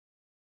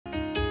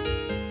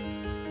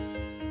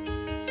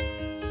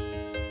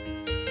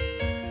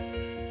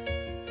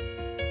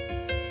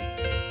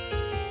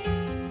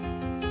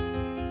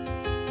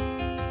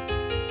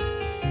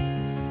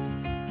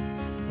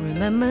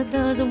Remember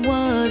there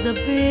was a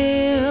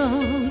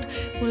build.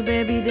 Well,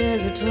 baby,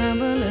 there's a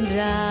trembling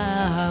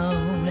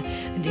down.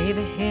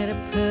 David had to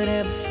put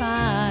up a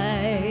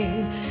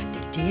fight.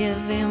 Did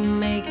David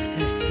make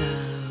a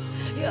sound?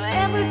 You're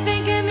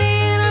everything in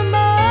me and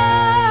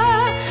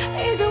more.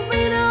 Is a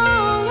ring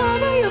all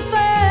over your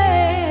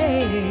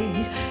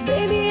face.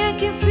 Baby, I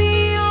can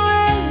feel your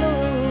halo.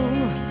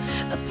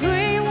 I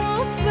pray it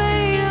won't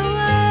fade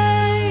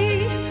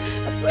away.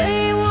 I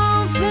pray it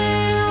won't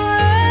fade away.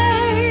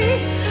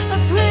 I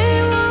pray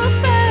it won't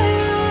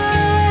fade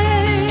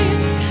away.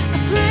 I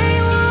pray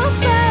it won't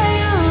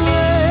fade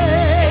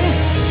away.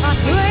 I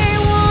pray it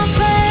won't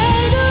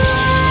fade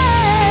away.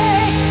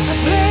 I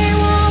pray it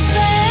won't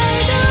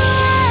fade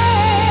away.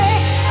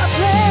 I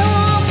pray it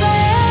won't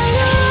fade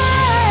away.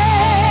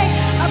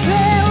 I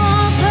pray it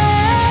won't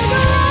fade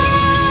away.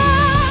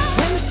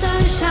 When the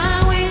sun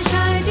shines, we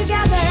shine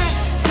together.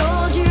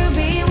 Told you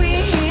be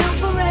with him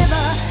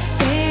forever.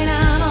 Said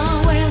I'll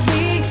always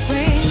be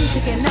free.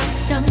 Taking up,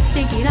 I'm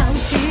sticking out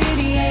to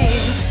the air.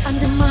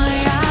 Under my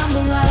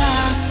umbrella,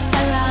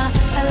 ella,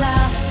 ella,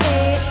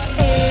 eh,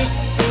 eh,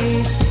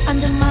 eh.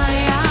 Under my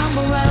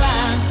umbrella,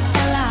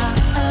 ella,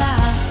 ella,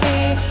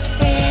 eh,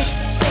 eh,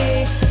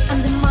 eh.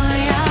 Under my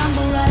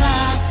umbrella,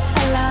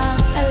 ella,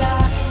 ella,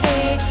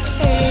 eh,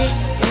 eh,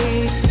 eh,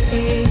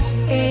 eh,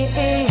 eh,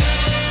 eh.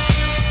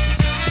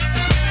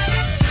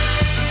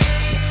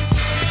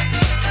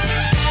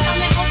 Got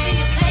me hoping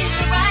you play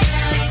me right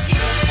now.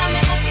 You got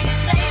me hoping you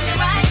save me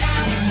right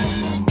now.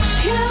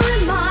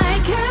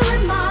 Carry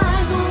my,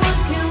 the one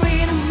can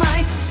read my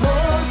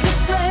poker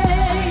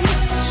face.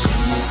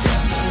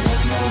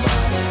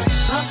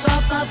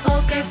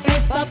 Poker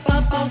face,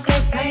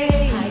 poker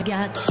face. I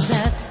got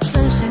that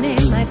sunshine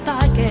in my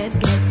pocket,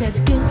 got that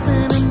good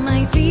sun in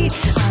my feet.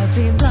 I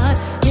feel blood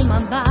in my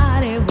body.